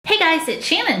guys, it's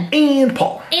Shannon. And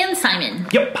Paul. And Simon.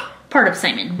 Yep. Part of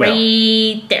Simon, Well.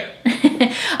 right there.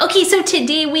 Okay, so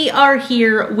today we are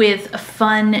here with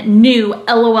fun new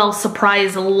LOL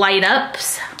surprise light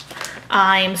ups.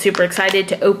 I'm super excited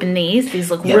to open these.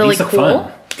 These look really these look cool.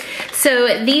 fun.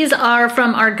 So these are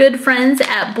from our good friends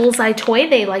at Bullseye Toy.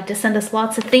 They like to send us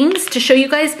lots of things to show you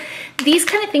guys. These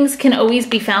kind of things can always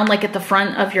be found like at the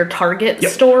front of your Target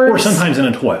stores. Or sometimes in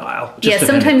a toy aisle. Yeah,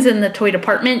 sometimes in the toy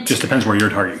department. Just depends where your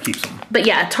Target keeps them. But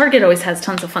yeah, Target always has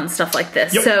tons of fun stuff like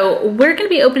this. Yep. So we're going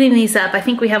to be opening these up. I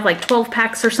think we have like 12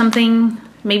 packs or something,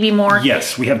 maybe more.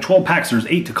 Yes, we have 12 packs. There's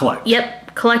 8 to collect.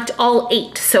 Yep, collect all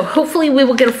 8. So hopefully we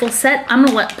will get a full set. I'm going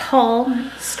to let Paul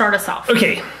start us off.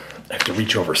 Okay, I have to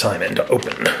reach over Simon to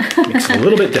open. Makes it a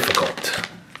little bit difficult.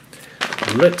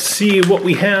 Let's see what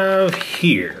we have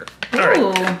here. All right.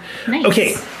 Ooh, nice.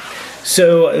 Okay,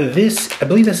 so this, I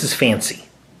believe this is Fancy.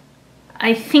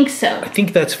 I think so. I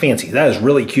think that's Fancy. That is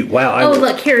really cute. Wow. Oh,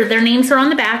 look here. Their names are on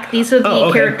the back. These are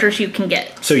the characters you can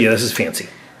get. So yeah, this is Fancy.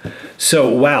 So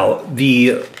wow,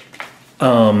 the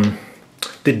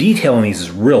detail on these is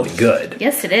really good.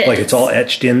 Yes, it is. Like it's all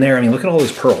etched in there. I mean, look at all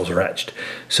those pearls are etched.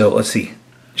 So let's see.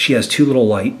 She has 2 little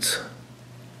lights.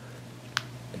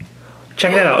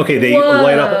 Check that out. Okay, they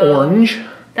light up orange.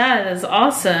 That is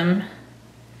awesome.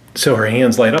 So her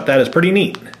hands light up. That is pretty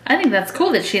neat. I think that's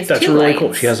cool that she has 2 lights. That's really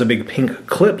cool. She has a big pink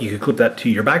clip. You could clip that to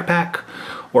your backpack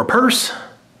or purse.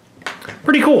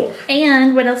 Pretty cool.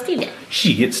 And what else do you get?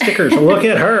 She gets stickers. Look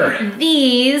at her.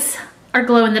 These are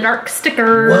glow-in-the-dark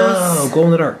stickers. Whoa, glow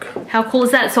in the dark. How cool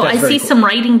is that? So That's I very see cool. some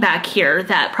writing back here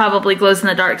that probably glows in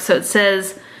the dark. So it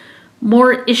says,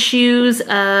 more issues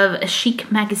of a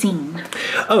chic magazine.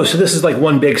 Oh, so this is like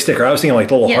one big sticker. I was thinking like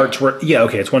the little Yeah. hearts were, yeah,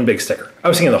 okay, it's one big sticker. I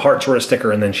was thinking the hearts were a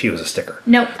sticker and then she was a sticker.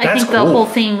 Nope, I That's think the cool. whole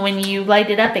thing, when you light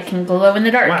it up, it can glow in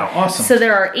the dark. Wow, awesome. So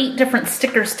there are 8 different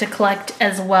stickers to collect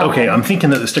as well. Okay, I'm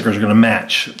thinking that the stickers are going to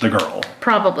match the girl.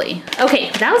 Probably. Okay,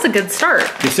 that was a good start.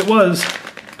 Yes, it was.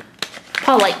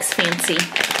 Paul likes Fancy.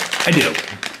 I do.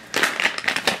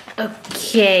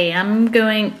 Okay, I'm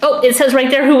going... Oh, it says right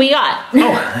there who we got.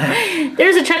 Oh,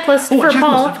 There's a checklist for a checklist.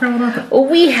 Paul. I forgot about that.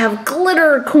 We have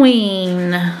Glitter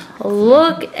Queen.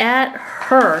 Look at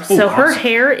her. So her awesome.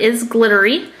 hair is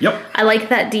glittery. Yep. I like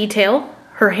that detail.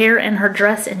 Her hair and her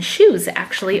dress and shoes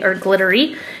actually are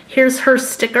glittery. Here's her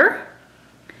sticker.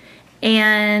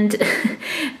 And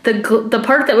the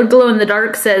part that would glow in the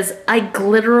dark says, I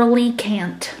glitterally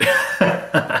can't.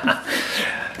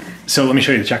 So let me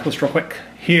show you the checklist real quick.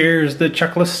 Here's the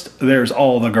checklist. There's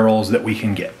all the girls that we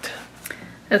can get.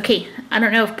 Okay, I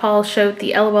don't know if Paul showed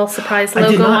the LOL surprise I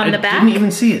did logo not. on the back. I didn't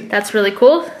even see it. That's really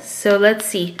cool. So let's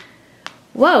see.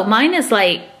 Whoa, mine is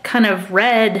like kind of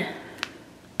red.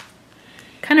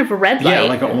 Kind of a red light. Yeah,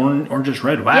 like an orange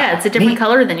red. Wow. Yeah, it's a different Neat.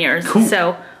 color than yours. Cool.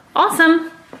 So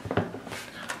awesome.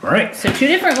 All right. So 2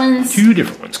 different ones. 2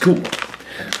 different ones. Cool.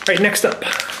 All right, next up.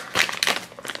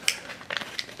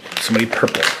 Somebody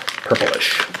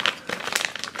purplish.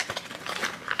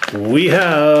 We have...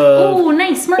 Oh,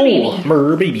 nice, Merbaby.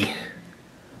 Merbaby.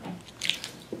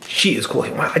 She is cool.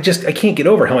 Wow, I can't get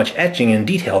over how much etching and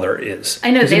detail there is.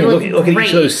 I know, 'Cause they even look look at each great.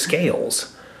 of those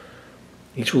scales.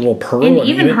 Each little pearl. And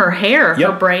even her hair, Yep.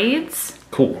 her braids.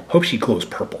 Cool. Hope she glows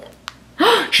purple.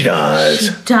 She does.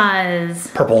 She does.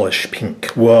 Purplish pink.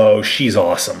 Whoa, she's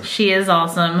awesome. She is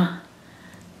awesome.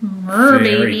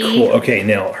 Very Merbaby. cool. Okay,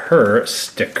 now her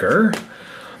sticker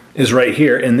is right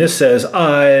here, and this says,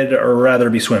 I'd rather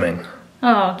be swimming.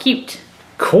 Oh, cute.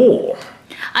 Cool.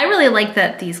 I really like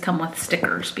that these come with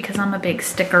stickers because I'm a big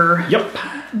sticker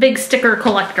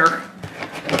collector.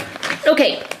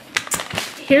 Okay,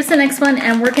 here's the next one,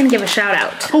 and we're gonna give a shout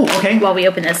out. Oh, okay. While we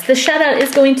open this, the shout out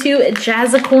is going to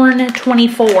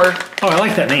Jazzicorn24. Oh, I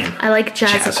like that name. I like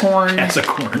Jazzicorn.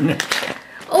 Jazzicorn.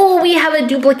 Oh, we have a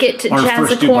duplicate Our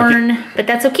first Jazzicorn, but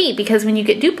that's okay because when you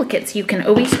get duplicates, you can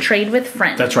always trade with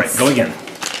friends. That's right. Go again.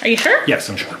 Are you sure? Yes,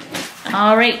 I'm sure.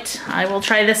 All right, I will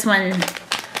try this one.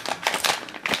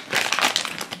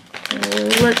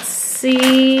 Let's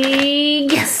see.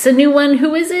 Yes, a new one.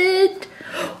 Who is it?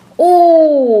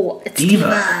 Oh, it's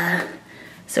Diva.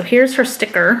 So here's her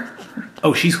sticker.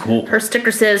 Oh, she's cool. Her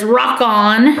sticker says rock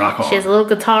on. Rock on. She has a little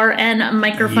guitar and a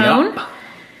microphone. Yep.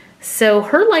 So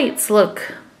her lights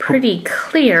look pretty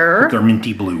clear. They're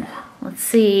minty blue. Let's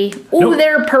see. Oh, Nope.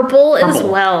 they're purple as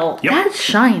Purple. well. Yep. That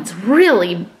shines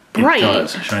really bright. It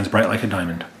does. Shines bright like a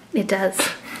diamond. It does.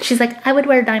 She's like, I would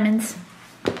wear diamonds.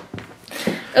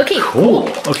 Okay, Cool.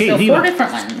 Okay, so Diva. 4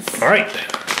 different ones. All right.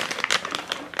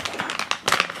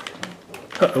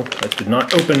 Uh-oh, that did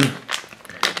not open.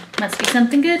 Must be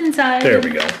something good inside. There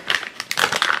we go.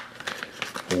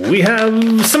 we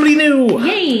have somebody new.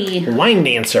 Yay! Line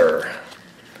dancer.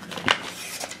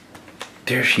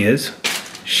 There she is.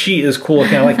 She is cool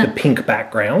looking. I like the pink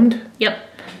background. Yep.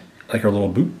 I like her little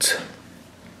boots.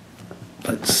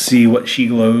 Let's see what she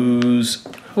glows.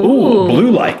 Ooh,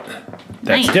 blue light.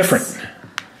 That's nice. different.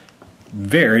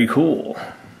 Very cool.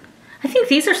 I think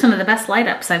these are some of the best light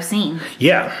ups I've seen.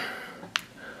 Yeah.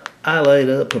 I light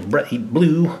up a bright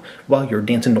blue while you're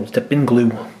dancing. Don't step in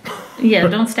glue. Yeah,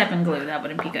 don't step in glue. That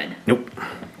wouldn't be good. Nope.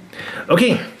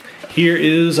 Okay, here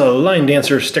is a line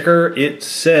dancer sticker. It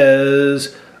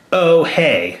says, "Oh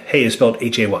hey." Hey is spelled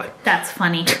H-A-Y. That's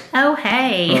funny. Oh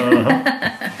hey.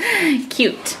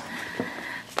 Cute.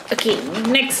 Okay,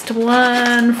 next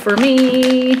one for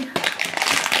me.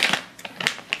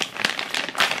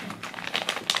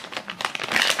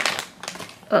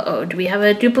 Uh-oh, do we have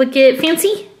a duplicate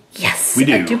Fancy? Yes, we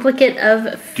do. A duplicate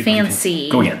of Fancy.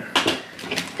 Go again.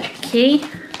 Okay.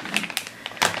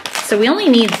 So we only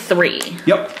need 3.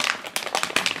 Yep.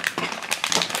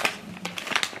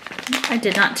 I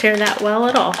did not tear that well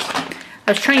at all.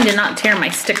 I was trying to not tear my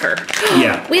sticker.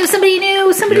 Yeah. We have somebody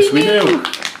new, somebody Yes, we new.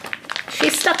 do.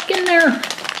 She's stuck in there.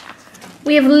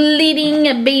 We have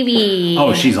Leading Baby.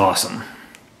 Oh, she's awesome.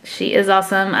 She is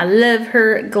awesome. I love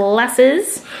her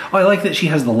glasses. Oh, I like that she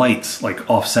has the lights like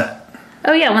offset.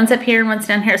 Oh yeah, one's up here and one's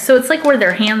down here. So it's like where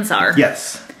their hands are.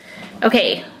 Yes.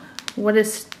 Okay, what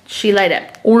does she light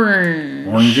up? Orange.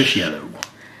 Orangish yellow.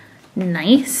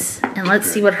 Nice. And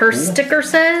let's see what her cool. sticker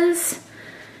says.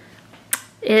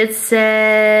 It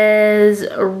says,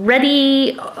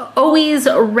 ready, always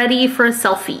ready for a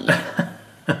selfie.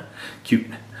 Cute.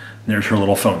 There's her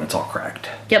little phone that's all cracked.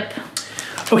 Yep.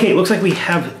 Okay, looks like we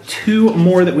have 2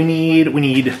 more that we need. We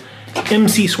need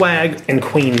MC Swag and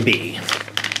Queen Bee.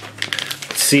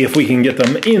 Let's see if we can get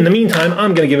them. In the meantime,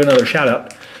 I'm going to give another shout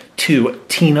out to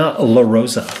Tina La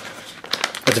Rosa.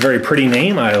 That's a very pretty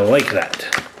name. I like that.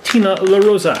 Tina La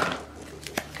Rosa.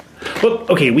 Whoop,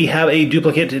 okay, we have a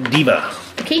duplicate diva.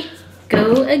 Okay,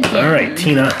 go again. All right,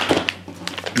 Tina.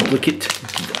 Duplicate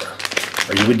diva.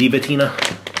 Are you a diva, Tina?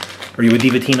 Are you a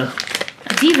diva, Tina?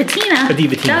 A Diva Tina? A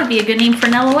Diva Tina. That would be a good name for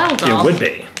an LOL doll. It would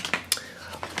be.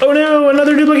 Oh no,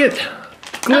 another duplicate.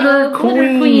 Glitter Queen.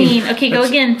 Glitter Queen. Okay, go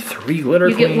again. 3 glitter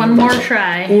You queens. get one more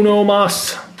try. Uno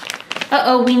mas.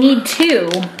 Uh-oh, we need 2.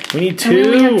 We need 2. And we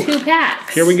only have 2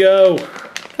 packs. Here we go.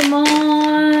 Come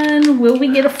on. Will we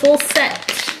get a full set?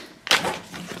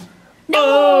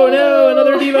 Oh no,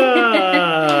 another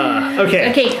diva.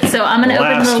 Okay. Okay, so I'm going to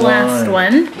open the last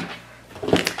one.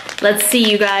 Let's see,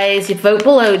 you guys. You vote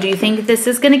below. Do you think this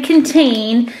is going to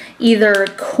contain either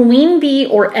Queen Bee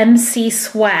or MC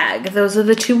Swag? Those are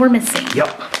the 2 we're missing. Yep.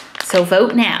 So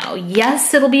vote now.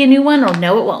 Yes, it'll be a new one, or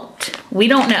no, it won't. We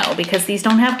don't know because these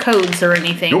don't have codes or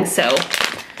anything. Nope. So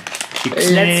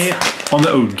Ixnay on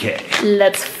the OK.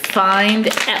 let's find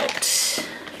out.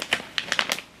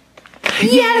 Yay!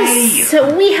 Yes,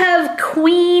 so we have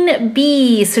Queen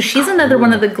Bee. So she's another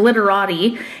one of the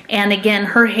glitterati, and again,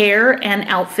 her hair and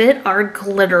outfit are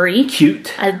glittery.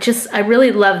 Cute. I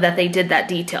really love that they did that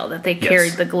detail, that they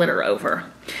carried the glitter over.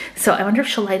 So I wonder if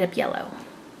she'll light up yellow.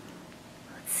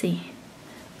 Let's see.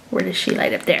 Where does she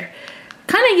light up there?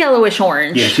 Kind of yellowish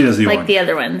orange. Yeah, she does the like orange. the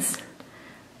other ones.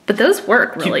 But those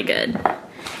work really good.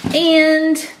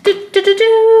 And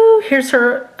here's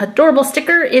her adorable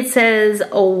sticker. It says,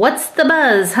 "Oh, what's the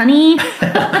buzz, honey?"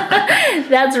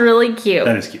 That's really cute.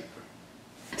 That is cute.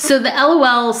 So the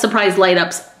LOL surprise light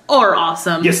ups are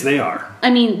awesome. Yes, they are. I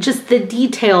mean, just the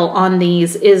detail on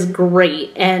these is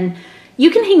great. And you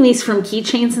can hang these from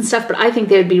keychains and stuff, but I think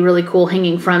they would be really cool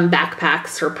hanging from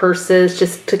backpacks or purses,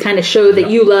 just to kind of show that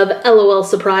you love LOL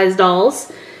surprise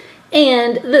dolls.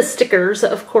 And the stickers,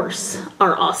 of course,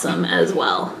 are awesome as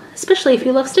well, especially if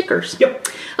you love stickers. Yep.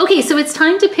 Okay, so it's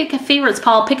time to pick a favorites,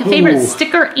 Paul. Pick a favorite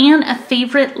sticker and a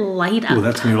favorite light up. Oh,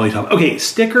 that's gonna be really tough. Okay,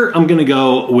 sticker. I'm gonna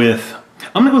go with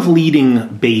Leading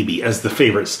Baby as the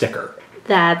favorite sticker.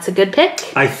 That's a good pick.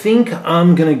 I think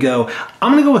I'm gonna go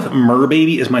with Mer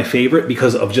Baby as my favorite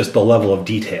because of just the level of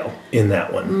detail in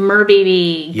that one. Mer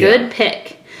Baby, good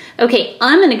pick. Okay,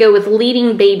 I'm going to go with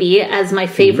Leading Baby as my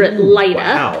favorite light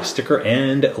up. Wow, sticker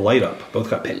and light up.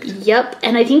 Both got picked. Yep,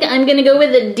 and I think I'm going to go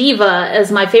with a Diva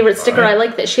as my favorite sticker. I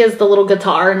like that she has the little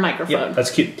guitar and microphone. Yeah,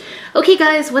 that's cute. Okay,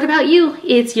 guys, what about you?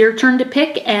 It's your turn to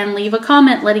pick, and leave a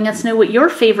comment letting us know what your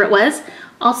favorite was.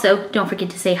 Also, don't forget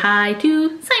to say hi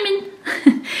to Simon.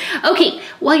 Okay,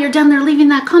 while you're down there leaving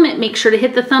that comment, make sure to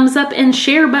hit the thumbs up and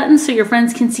share button so your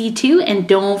friends can see too. And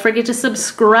don't forget to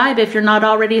subscribe if you're not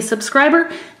already a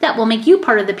subscriber. That will make you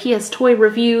part of the PS Toy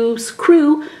Reviews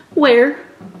crew where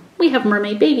we have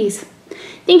mermaid babies.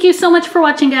 Thank you so much for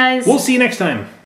watching, guys. We'll see you next time.